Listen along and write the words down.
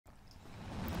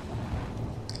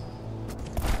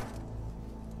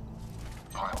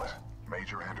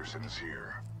Anderson is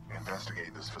here.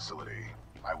 Investigate this facility.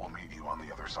 I will meet you on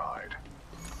the other side.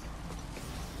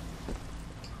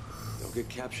 Don't get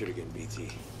captured again, BT.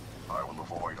 I will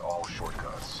avoid all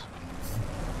shortcuts.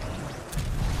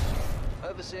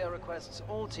 Overseer requests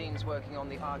all teams working on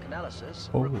the Ark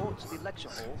analysis report to the lecture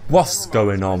hall. What's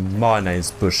going on? My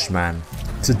name's BushMan.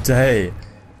 Today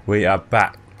we are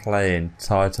back playing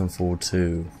Titanfall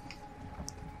 2.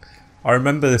 I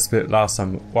remember this bit last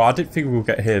time. Well, I didn't think we'll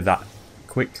get here that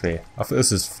quickly. I thought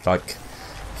this was like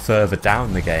further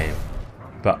down the game.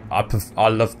 But I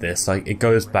love this. Like, it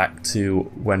goes back to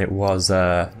when it was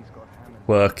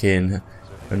working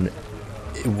and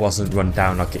it wasn't run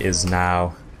down like it is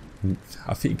now.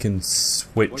 I think you can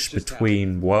switch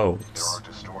between worlds. There are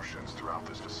distortions throughout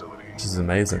this facility, which is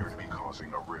amazing. Appear to be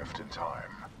causing a rift in time.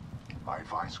 I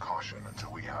advise caution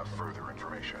until we have further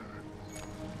information.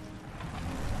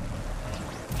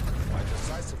 By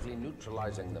decisively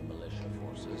neutralizing the militia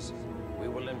forces, we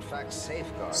will in fact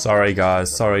safeguard. Sorry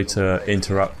guys, sorry to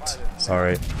interrupt.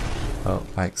 Sorry. Oh,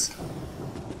 thanks.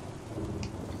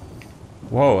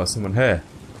 Whoa, there's someone here.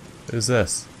 Who's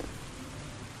this?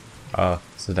 Oh,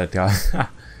 it's a dead guy.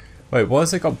 Wait, why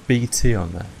has it got BT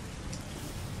on there?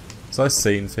 Was I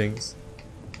seeing things?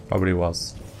 Probably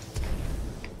was.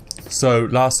 So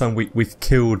last time we've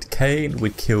killed Kane, we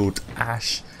killed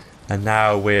Ash, and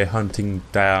now we're hunting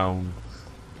down.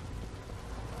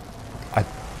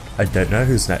 I don't know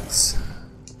who's next.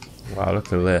 Wow,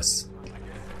 look at this.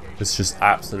 It's just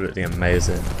absolutely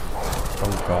amazing.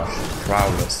 Oh gosh,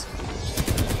 Prowlers.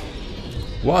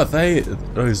 What are they?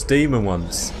 Those demon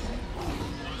ones?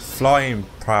 Flying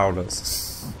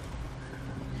Prowlers.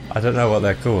 I don't know what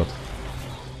they're called.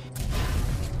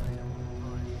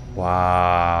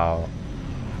 Wow.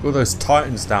 Look at those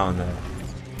Titans down there.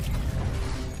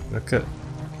 Look at...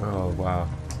 Oh wow.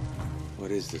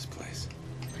 What is this place?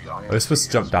 We're supposed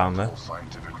to jump down there.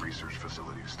 Scientific research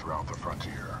facilities throughout the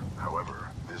frontier. However,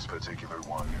 this particular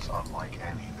one is unlike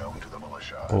any known to the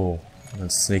militia. Oh,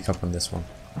 let's sneak up on this one.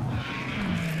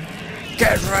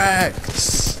 Get wrecked!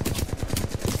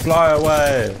 Fly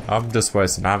away! I'm just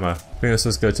wasting ammo. I think I'm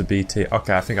supposed to go to BT.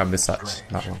 Okay, I think I missed that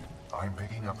one. I'm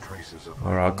picking up traces of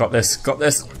Alright, got this, got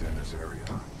this! within this area.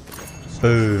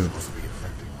 Boom! Supposed to be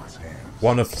affecting my hands.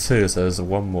 One of two, so there's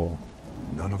one more.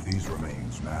 None of these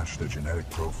remains match the genetic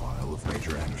profile of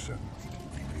Major Anderson.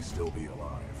 He may still be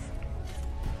alive.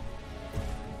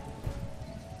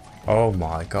 Oh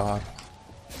my god.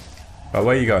 Right,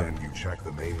 where you going? And you check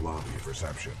the main lobby of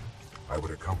reception. I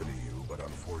would accompany you, but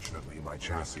unfortunately my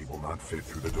chassis will not fit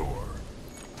through the door.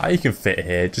 Ah, you can fit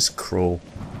here, just crawl.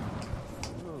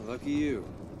 Oh, lucky you.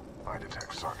 I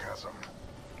detect sarcasm.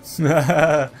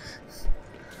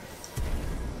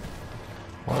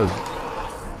 What is...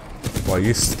 Well,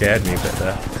 you scared me a bit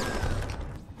there.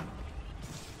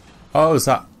 Oh, is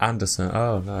that Anderson?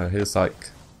 Oh no, he's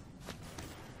like...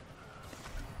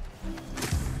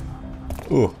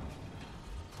 Ooh.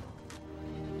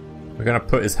 We're gonna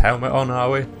put his helmet on, are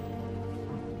we?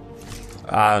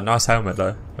 Ah, nice helmet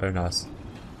though. Very nice.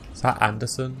 Is that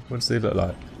Anderson? What does he look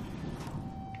like?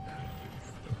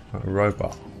 A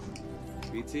robot.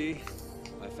 BT,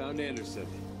 I found Anderson.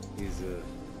 He's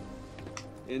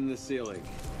in the ceiling.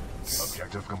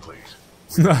 Objective complete.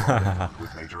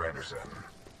 With Major Anderson.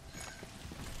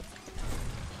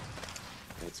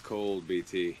 It's cold,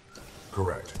 BT.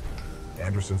 Correct.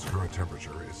 Anderson's current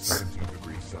temperature is 17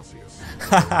 degrees Celsius.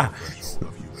 Threshold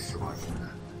of human survival.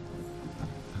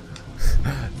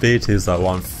 BT is like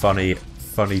one funny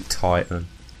Titan.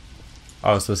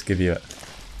 I was supposed to give you it.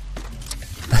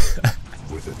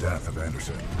 With the death of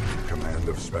Anderson, command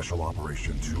of Special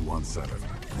Operation 217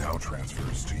 now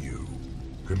transfers to you.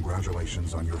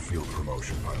 Congratulations on your field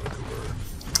promotion, Pilot Cooper.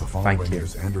 The following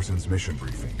is Anderson's mission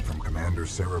briefing from Commander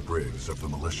Sarah Briggs of the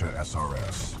Militia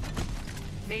SRS.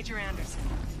 Major Anderson,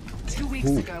 2 weeks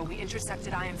ago we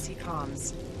intercepted IMC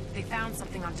comms. They found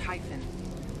something on Typhon.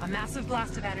 A massive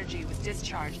blast of energy was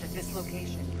discharged at this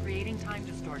location, creating time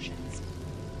distortions.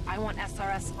 I want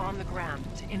SRS on the ground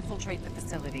to infiltrate the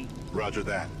facility. Roger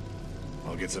that.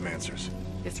 I'll get some answers.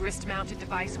 This wrist-mounted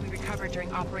device we recovered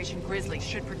during Operation Grizzly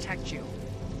should protect you.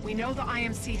 We know the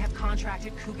IMC have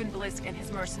contracted Kugan Blisk and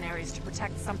his mercenaries to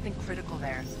protect something critical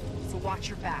there, so watch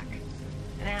your back.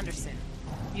 And Anderson,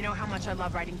 you know how much I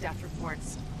love writing death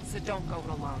reports, so don't go it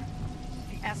alone.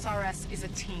 The SRS is a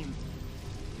team.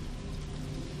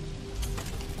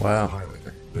 Wow.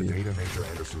 Pilot, the data Major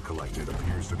Anderson collected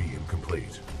appears to be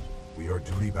incomplete. We are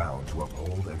duty-bound to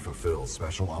uphold and fulfill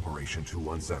Special Operation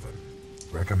 217.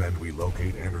 Recommend we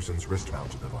locate Anderson's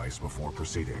wrist-mounted device before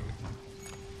proceeding.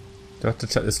 Do I have to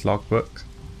check this logbook?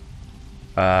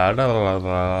 We'll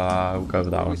go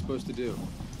with that What are we one. supposed to do?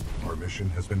 Our mission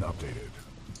has been updated.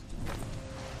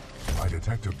 I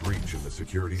detect a breach in the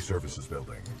security services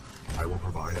building. I will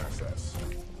provide access.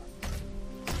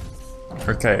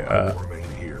 Okay, I will remain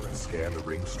here and scan the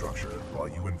ring structure while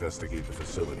you investigate the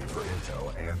facility for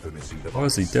intel and the missing device. what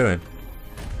is he doing?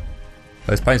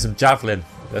 Oh, he's playing some javelin.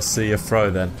 Let's see your throw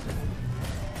then.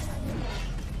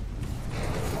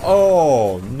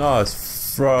 Oh,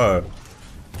 nice throw.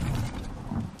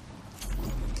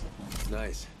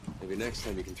 Nice. Maybe next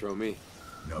time you can throw me.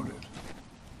 Noted.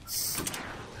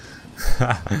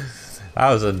 That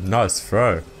was a nice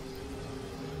throw.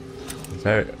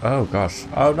 Very. Oh gosh.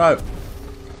 Oh no.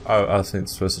 Oh, I think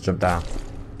it's supposed to jump down.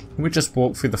 Can we just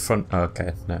walk through the front? Oh,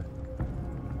 okay, no.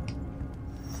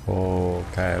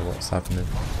 Okay, what's happening?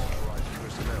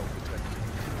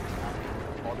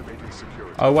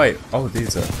 Oh wait. Oh,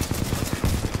 these are.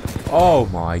 Oh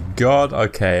my god.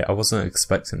 Okay, I wasn't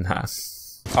expecting that.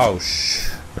 Oh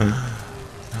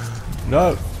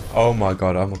no. Oh my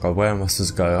god. Oh my god. Where am I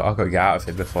supposed to go? I've got to get out of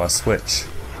here before I switch.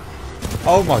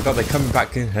 Oh my god. They're coming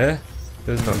back in here.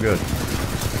 This is not good.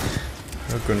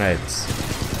 No grenades.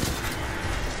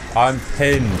 I'm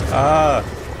pinned. Ah.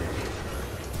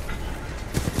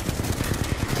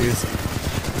 Jeez.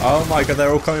 Oh my god.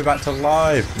 They're all coming back to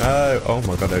life. No. Oh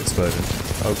my god. They're exploding.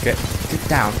 Oh, get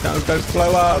down. No, don't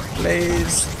blow up,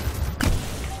 please.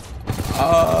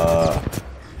 Ah.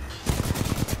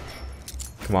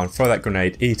 Come on, throw that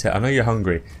grenade. Eat it. I know you're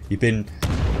hungry. You've been...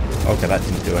 Okay, that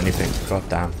didn't do anything. God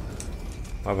damn.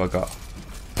 What have I got?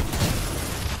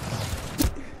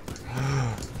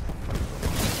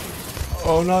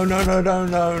 Oh no, no, no, no,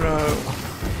 no, no.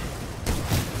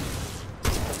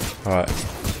 Alright.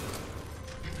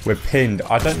 We're pinned.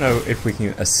 I don't know if we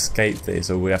can escape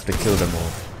these or we have to kill them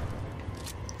all.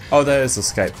 Oh, there is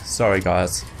escape. Sorry,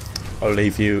 guys. I'll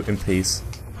leave you in peace.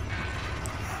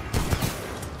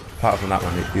 Apart from that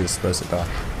one, you were supposed to die.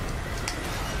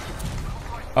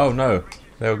 Oh no,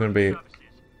 they were going to be...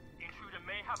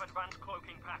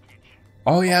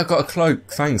 Oh yeah, I got a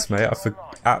cloak. Thanks, mate. I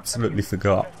absolutely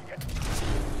forgot.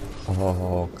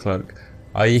 Oh, cloak.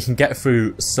 You can get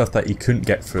through stuff that you couldn't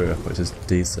get through, which is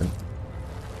decent.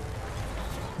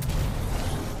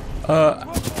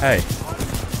 Hey.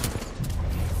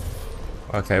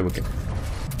 Okay, we're good.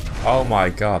 Oh my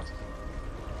god.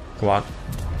 Come on.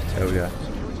 There we go.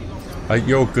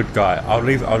 You're a good guy. I'll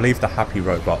leave the happy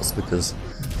robots because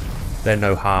they're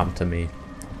no harm to me.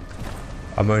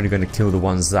 I'm only going to kill the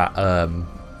ones that are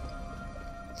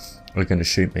going to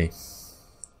shoot me.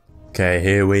 Okay,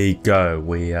 here we go.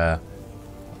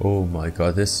 Oh my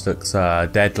god, this looks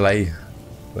deadly.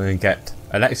 We're going to get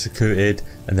electrocuted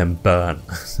and then burn.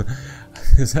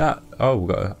 Is that? Oh,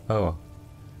 we got. Oh,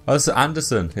 it's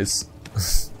Anderson. It's.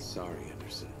 Sorry,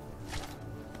 Anderson.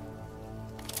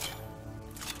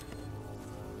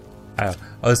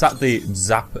 Oh, is that the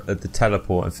zap at the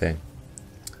teleporting thing?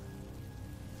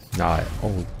 No.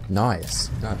 Oh, nice.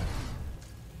 No.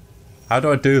 How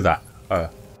do I do that? Oh.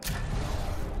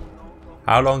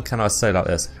 How long can I say like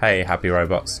this? Hey, happy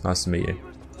robots. Nice to meet you.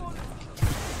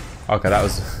 Okay, that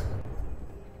was...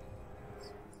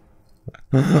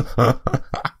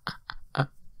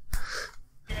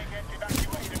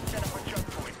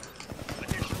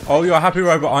 Oh, you're a happy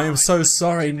robot. I am so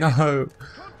sorry. No.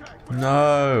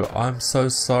 No, I'm so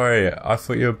sorry. I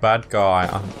thought you were a bad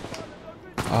guy.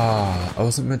 I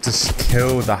wasn't meant to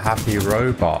kill the happy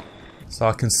robot. So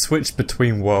I can switch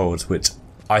between worlds, which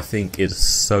I think is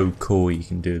so cool you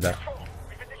can do that.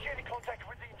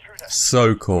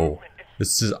 So cool.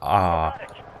 This is Oh,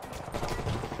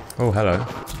 hello.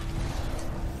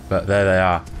 But there they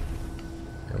are.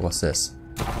 What's this?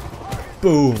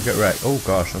 Boom! Get wrecked. Oh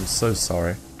gosh, I'm so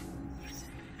sorry.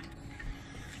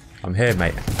 I'm here,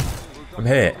 mate. I'm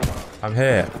here. I'm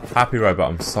here. Happy robot,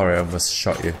 I'm sorry, I almost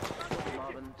shot you.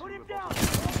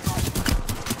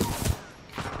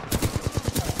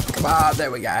 Come on,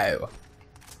 there we go.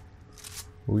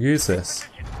 We'll use this.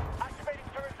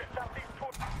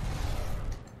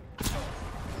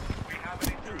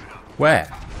 Where?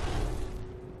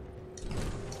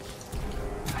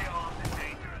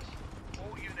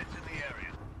 All units in the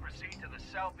area, proceed to the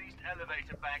southeast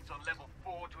elevator banks on level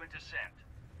 4 to intercept.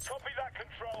 Copy that,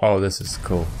 control. Oh, this is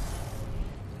cool.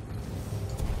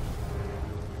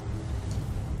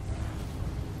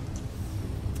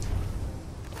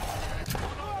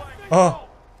 Oh!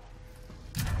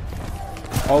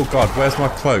 Oh god, where's my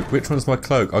cloak? Which one's my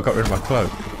cloak? I got rid of my cloak.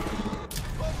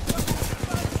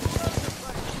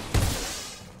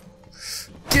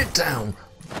 Get down!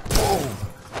 Boom!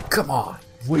 Come on!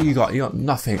 What you got? You got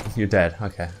nothing. You're dead.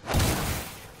 Okay.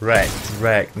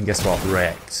 Wrecked, and guess what?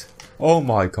 Wrecked. Oh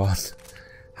my god.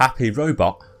 Happy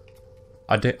robot.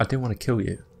 I didn't want to kill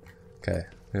you. Okay,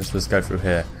 let's go through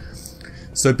here.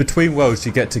 So between worlds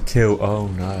you get to kill... Oh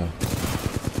no.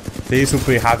 These will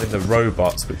be having the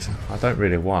robots, which I don't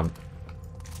really want.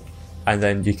 And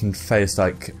then you can face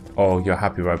like, oh, you're a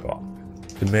happy robot.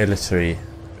 The military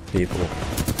people.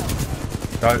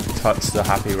 Don't touch the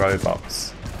happy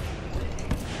robots.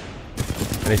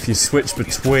 And if you switch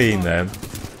between them,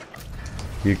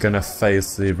 you're gonna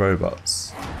face the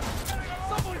robots.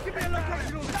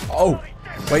 Oh!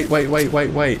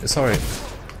 Wait. Sorry.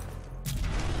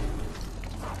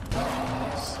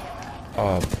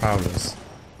 Oh, prowlers.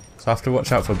 So I have to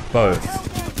watch out for both.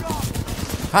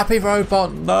 Happy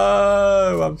robot,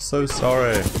 no! I'm so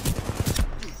sorry.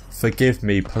 Forgive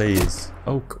me, please.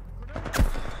 Oh.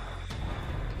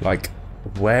 Like,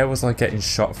 where was I getting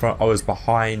shot from? I was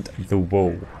behind the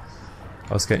wall.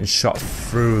 I was getting shot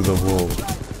through the wall.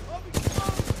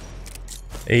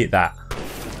 Eat that.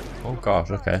 Oh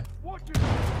gosh, okay.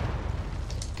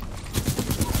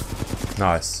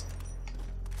 Nice.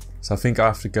 So I think I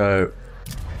have to go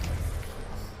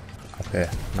up here.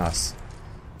 Nice.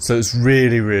 So it's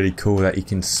really cool that you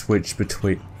can switch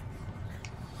between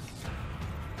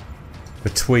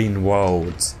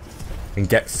worlds and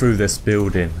get through this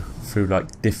building through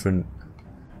like different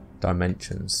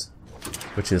dimensions,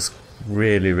 which is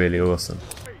really awesome.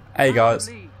 Hey guys.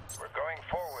 We're going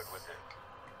forward with it.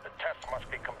 The test must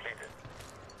be completed.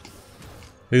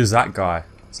 Who's that guy?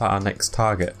 Is that our next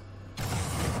target?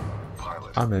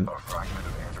 Pilot, I'm in. a fragment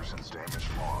of Anderson's damaged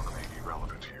log may be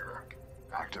relevant here.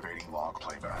 Activating log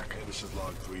playback. Hey, this is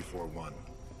log 341.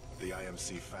 The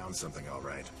IMC found something all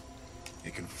right.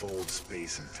 It can fold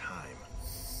space and time.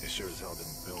 They sure as hell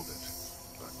didn't build it,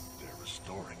 but they're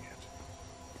restoring it.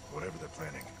 Whatever they're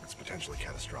planning, it's potentially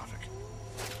catastrophic.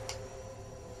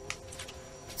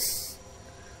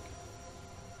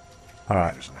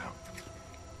 Alright. Anderson out.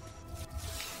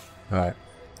 Alright.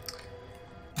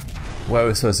 Where are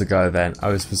we supposed to go then? I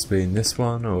was supposed to be in this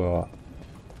one or what?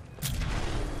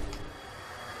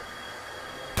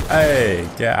 Hey,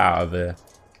 get out of here.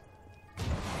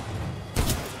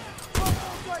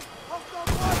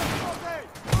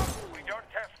 We don't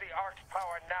test the Ark's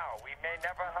power now. We may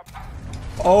never have...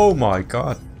 Oh my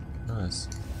god. Nice.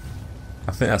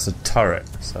 I think that's a turret,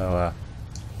 so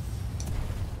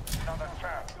Another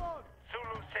chance.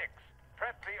 Zulu 6.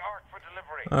 Prep the Ark for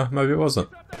delivery. maybe it wasn't.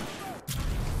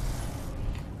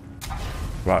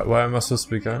 Right, where am I supposed to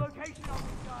be going?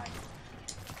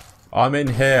 I'm in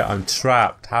here, I'm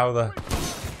trapped. How the...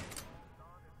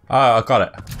 Oh, I got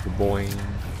it. Boing.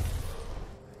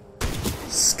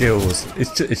 Skills.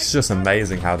 It's just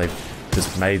amazing how they've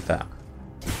just made that.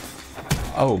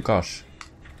 Oh gosh.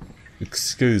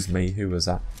 Excuse me, who was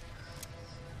that?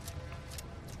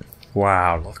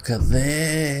 Wow, look at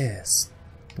this.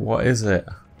 What is it?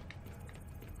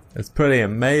 It's pretty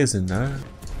amazing, no?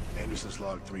 Anderson's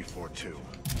log 342.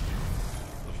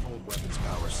 The fold weapons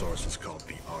power source is called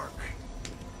the Ark.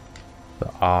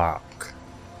 The Ark.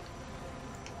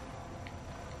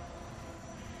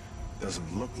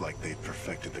 Doesn't look like they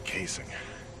perfected the casing.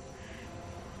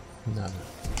 No.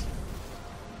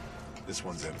 This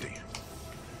one's empty.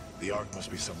 The Ark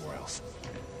must be somewhere else.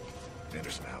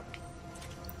 Anderson out.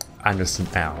 Anderson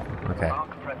out. Okay. Ark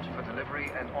prepped for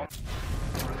delivery and on route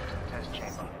to the test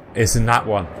chamber. It's in that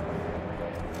one.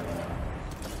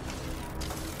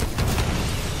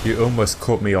 You almost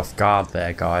caught me off guard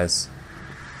there, guys.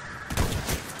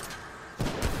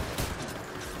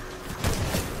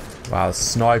 Wow,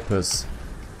 snipers.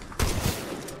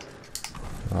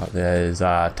 Right, there's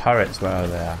turrets. Where are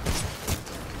they?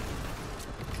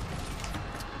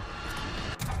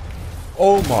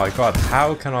 Oh my god,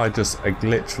 how can I just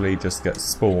literally just get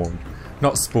spawned?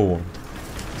 Not spawned.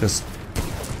 Just...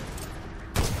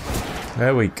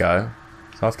 There we go.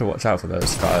 So I have to watch out for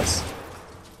those guys.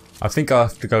 I think I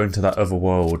have to go into that other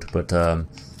world, but I'm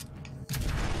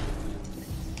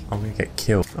gonna get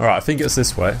killed. Alright, I think it's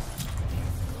this way.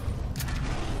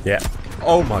 Yeah.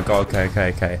 Oh my god,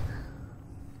 okay.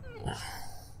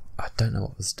 I don't know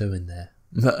what I was doing there.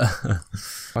 But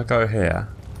if I go here,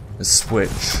 and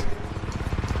switch.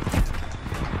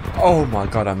 Oh my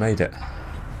god, I made it.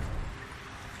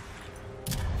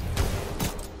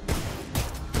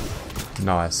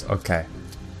 Nice, okay.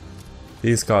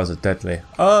 These guys are deadly.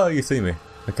 Oh, you see me.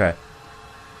 Okay.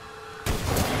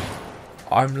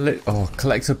 I'm lit. Oh,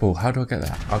 collectible. How do I get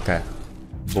that? Okay.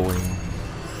 Boing.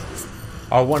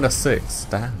 I won a 6.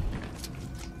 Damn.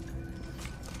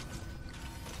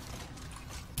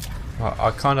 I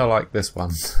kind of like this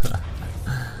one.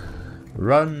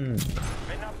 Run.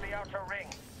 Spin up the outer ring.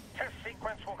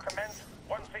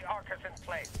 carcass in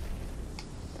place.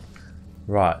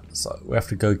 Right, so we have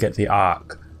to go get the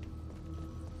Ark.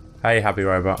 Hey, Happy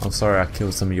Robot. I'm sorry I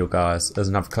killed some of your guys. There's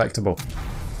another collectible.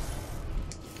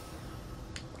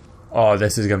 Oh,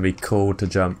 this is going to be cool to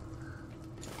jump.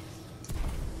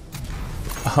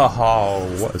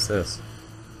 Oh, what is this?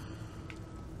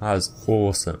 That is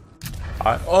awesome.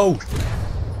 Oh!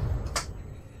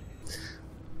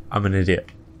 I'm an idiot.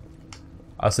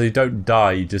 So you don't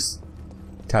die, you just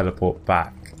teleport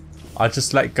back. I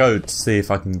just let go to see if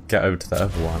I can get over to the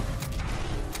other one.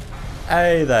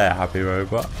 Hey there, Happy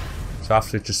Robot. So I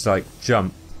have to just like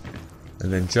jump,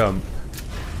 and then jump,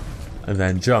 and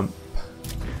then jump,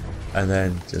 and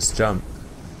then just jump.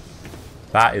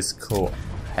 That is cool.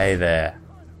 Hey there.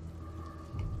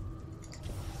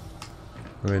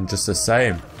 We're in just the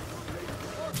same.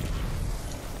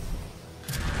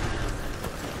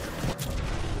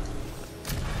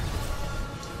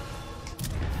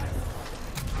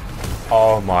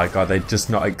 Oh my god, they're just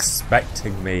not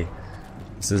expecting me.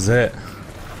 This is it.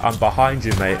 I'm behind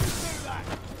you, mate.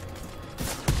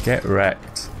 Get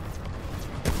wrecked.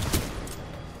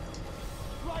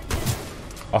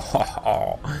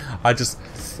 Oh,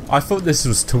 I thought this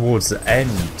was towards the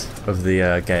end of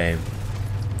the game.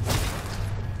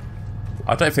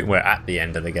 I don't think we're at the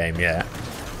end of the game yet.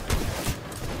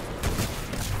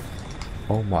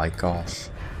 Oh my gosh.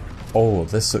 Oh,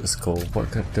 this looks cool. What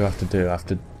do I have to do? I have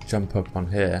to jump up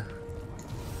on here.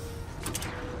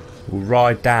 We'll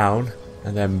ride down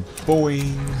and then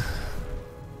boing.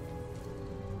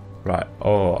 Right.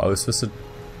 Oh, I was supposed to.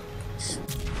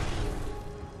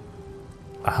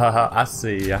 I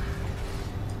see ya.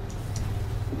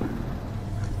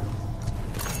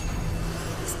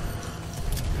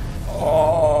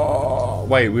 Oh,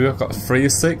 wait, we got 3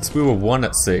 of 6? We were 1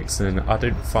 at 6 and I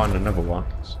didn't find another one.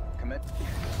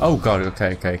 Oh god,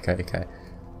 okay. The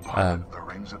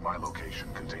rings at my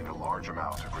location contained a large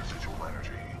amount of residual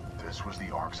energy. This was the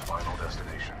Ark's final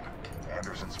destination.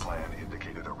 Anderson's plan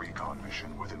indicated a recon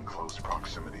mission within close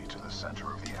proximity to the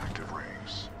center of the active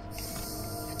rings.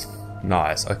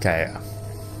 Nice, okay.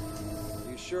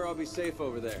 You sure I'll be safe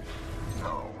over there?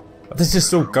 No. They're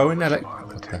just all going there like...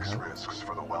 Pilot What the takes hell? risks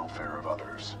for the welfare of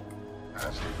others.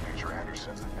 As did Major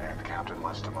Anderson and Captain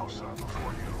Lastimosa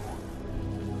before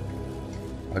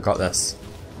you. I got this.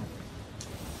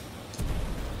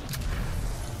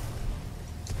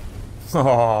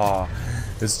 Oh,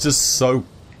 it's just so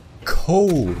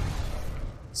cool.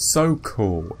 So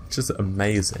cool. Just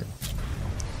amazing.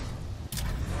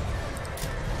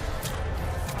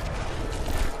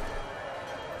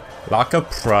 Like a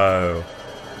pro.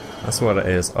 That's what it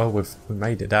is. Oh, we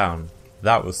made it down.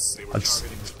 That was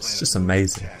it's just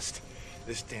amazing.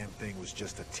 This damn thing was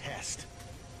just a test.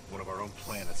 One of our own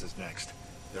planets is next.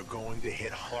 They're going to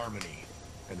hit Harmony,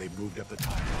 and they've moved up the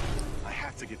timeline. I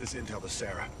have to get this intel to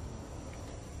Sarah.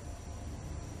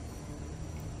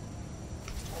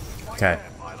 Okay.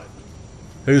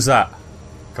 Who's that?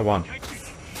 Come on.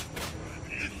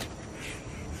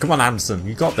 Come on, Anderson.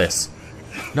 You got this.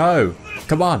 No.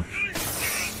 Come on.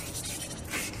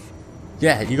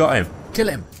 Yeah, you got him. Kill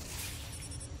him.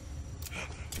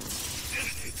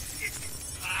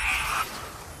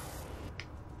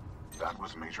 That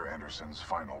was Major Anderson's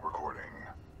final recording.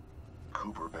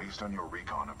 Cooper, based on your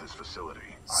recon of this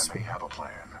facility, I may have a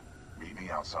plan. Meet me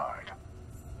outside.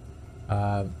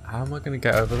 How am I going to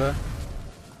get over there?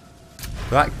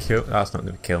 Will that kill? That's not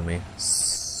going to kill me.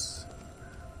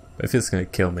 But if it's going to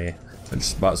kill me, I might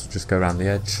as well just go around the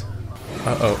edge.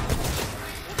 Uh-oh.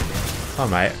 Oh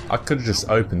mate, I could have just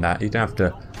opened that. You don't have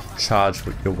to charge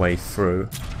your way through.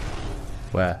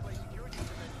 Where?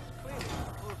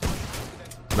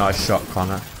 Nice shot,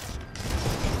 Connor.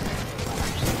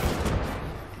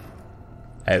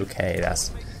 Okay,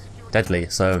 that's deadly.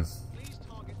 So,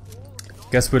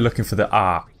 guess we're looking for the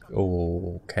Ark.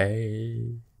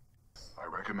 Okay. I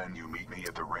recommend you meet me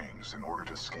at the rings in order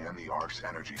to scan the Ark's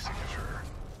energy signature.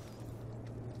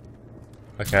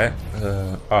 Okay.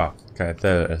 Okay,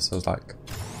 there it is. I was like,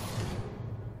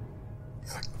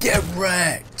 get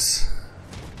wrecked!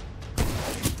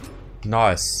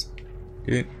 Nice.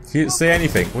 You didn't see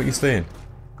anything. What are you seeing?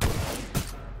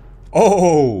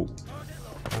 Oh!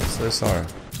 I'm so sorry.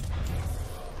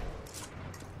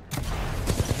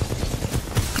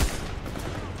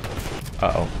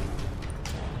 Uh-oh.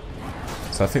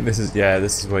 So I think this is, yeah,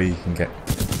 this is where you can get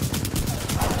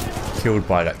killed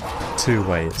by like 2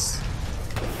 ways.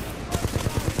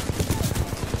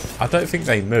 I don't think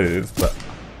they move, but...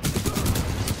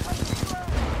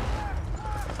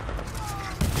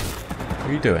 What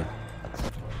are you doing?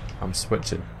 I'm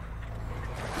switching.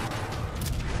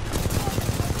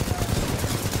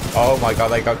 Oh my god,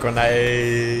 they got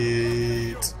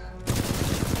grenades.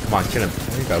 Come on, kill him.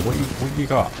 There you go. What you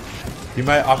got?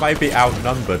 I may be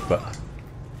outnumbered, but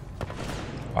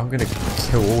I'm gonna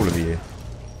kill all of you.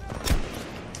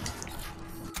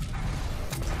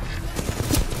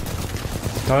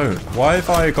 Don't. Why have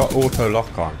I got auto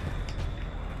lock on?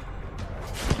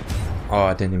 Oh,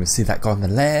 I didn't even see that guy on the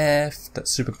left. That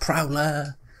super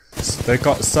prowler. They've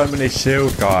got so many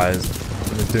shield guys.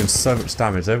 And they're doing so much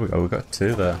damage. There we go. We got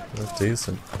 2 there. That's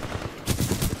decent.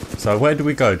 So where do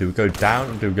we go? Do we go down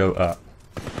or do we go up?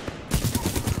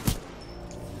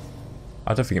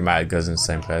 I don't think it matters. It goes in the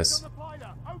same place.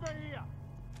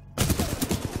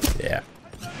 Yeah.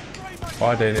 Oh,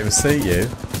 I didn't even see you.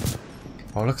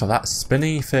 Oh, look at that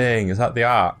spinny thing. Is that the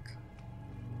arc?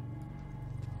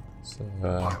 So,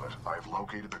 Pilot, I've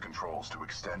located the controls to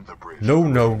extend the bridge. No.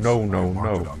 On your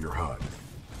HUD.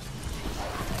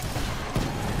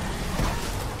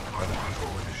 Pilot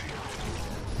control initiated.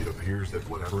 It appears that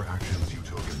whatever actions you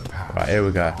took in the past Right, here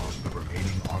we go. caused the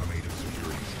remaining automated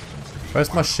security systems to be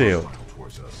Where's my shield?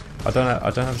 towards us. I don't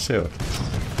have a shield.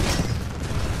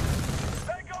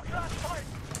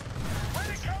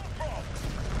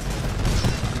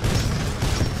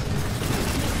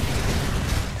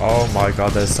 Oh my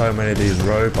god, there's so many of these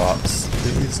robots.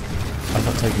 These are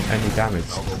not taking any damage.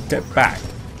 Get back!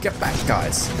 Get back,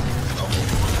 guys!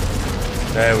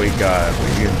 There we go. What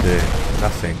are you gonna do?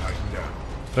 Nothing.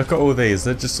 Look at all these.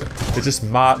 They're just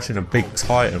marching a big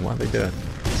Titan. What are they doing?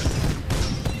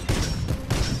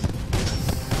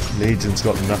 Legion's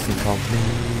got nothing on me.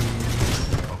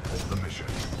 Uphold the mission.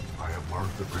 I have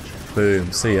marked the bridge.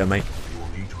 Boom. See ya, mate. You will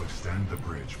need to extend the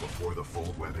bridge before the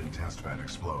full weapon test bed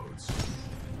explodes.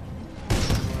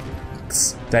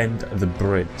 Extend the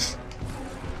bridge.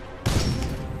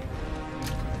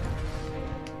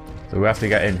 So we have to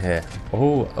get in here.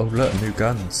 Oh look, new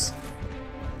guns.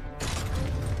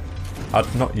 I'm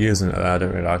not using it though, I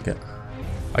don't really like it.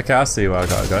 Okay, I see where I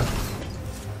gotta go.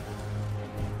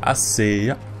 I see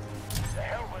ya. The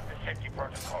hell with the safety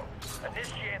protocol.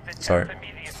 Initiate the test Sorry.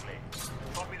 immediately.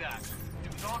 Copy that. Do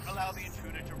not allow the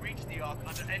intruder to reach the Ark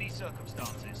under any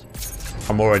circumstances.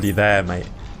 I'm already there, mate.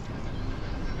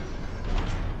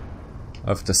 I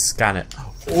have to scan it.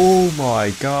 Oh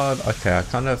my god. Okay, I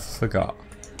kind of forgot.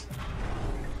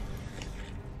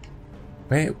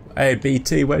 Wait, hey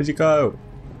BT, where'd you go?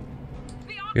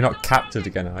 You're not captured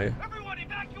again, are you? Everyone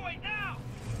evacuate now!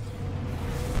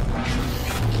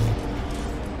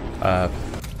 I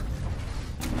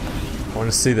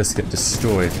want to see this get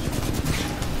destroyed.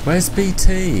 Where's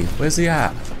BT? Where's he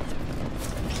at?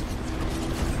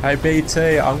 Hey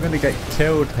BT, I'm gonna get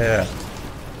killed here.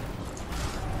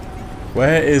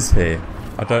 Where is he?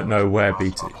 I don't know where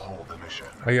BT. Uphold the mission.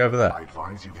 Are you over there? I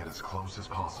advise you get as close as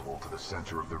possible to the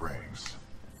center of the rings.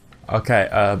 Okay,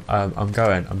 I'm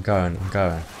going.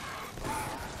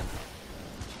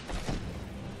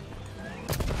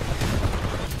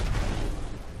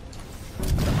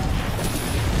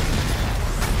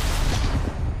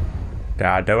 Did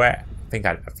I do it? I think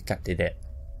I did it.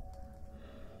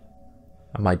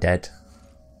 Am I dead?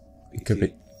 It could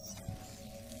be.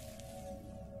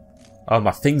 Oh,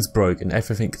 my thing's broken.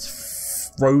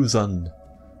 Everything's frozen.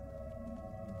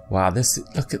 Wow,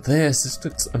 look at this. This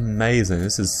looks amazing.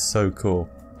 This is so cool.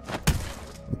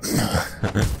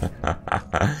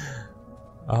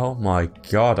 Oh my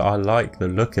god, I like the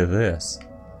look of this.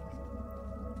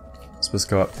 Let's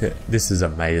go up here. This is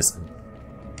amazing.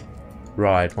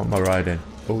 Ride. What am I riding?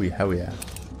 Oh, hell yeah.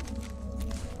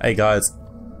 Hey guys.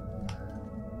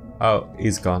 Oh,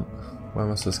 he's gone. Where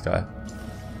must this go?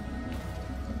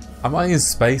 Am I in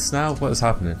space now? What is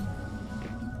happening?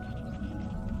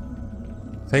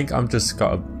 I think I'm just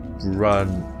gotta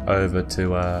run over to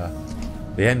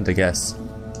the end, I guess.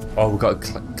 Oh, we've got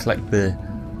to collect the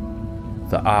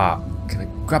arc. Can I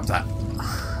grab that?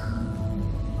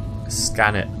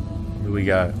 Scan it. Here we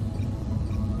go.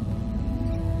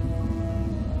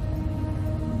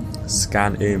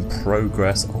 Scan in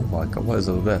progress. Oh my god, what is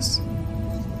all this?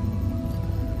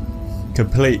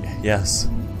 Complete. Yes.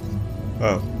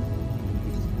 Oh.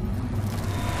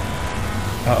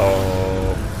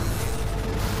 Uh-oh.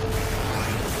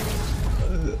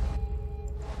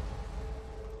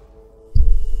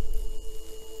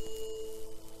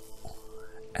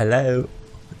 Hello.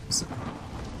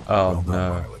 Oh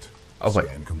no. Pilot. Oh wait.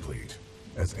 Scan complete.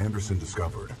 As Anderson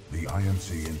discovered, the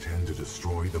IMC intend to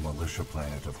destroy the militia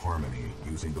planet of Harmony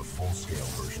using the full-scale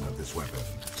version of this weapon.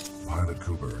 Pilot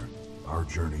Cooper, our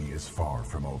journey is far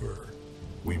from over.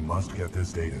 We must get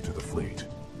this data to the fleet.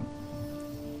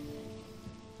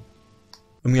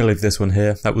 I'm gonna leave this one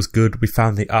here. That was good. We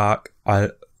found the arc.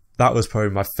 That was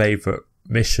probably my favourite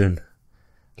mission.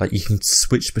 Like, you can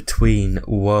switch between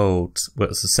worlds. Well,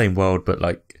 it's the same world, but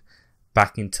like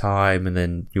back in time and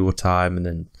then your time, and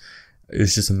then it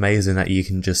was just amazing that you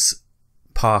can just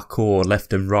parkour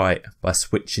left and right by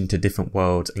switching to different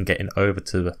worlds and getting over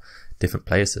to different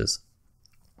places.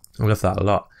 I love that a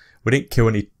lot. We didn't kill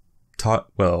any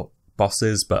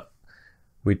bosses, but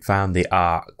we'd found the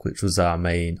Ark, which was our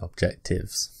main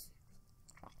objectives.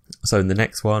 So in the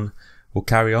next one, we'll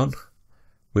carry on.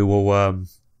 We will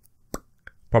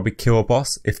probably kill a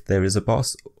boss if there is a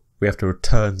boss. We have to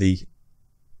return the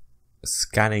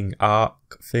scanning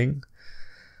Ark thing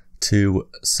to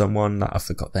someone that I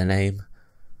forgot their name.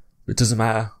 It doesn't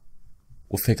matter.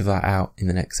 We'll figure that out in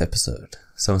the next episode.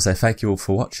 So I'll say thank you all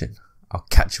for watching. I'll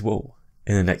catch you all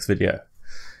in the next video.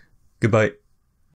 Goodbye.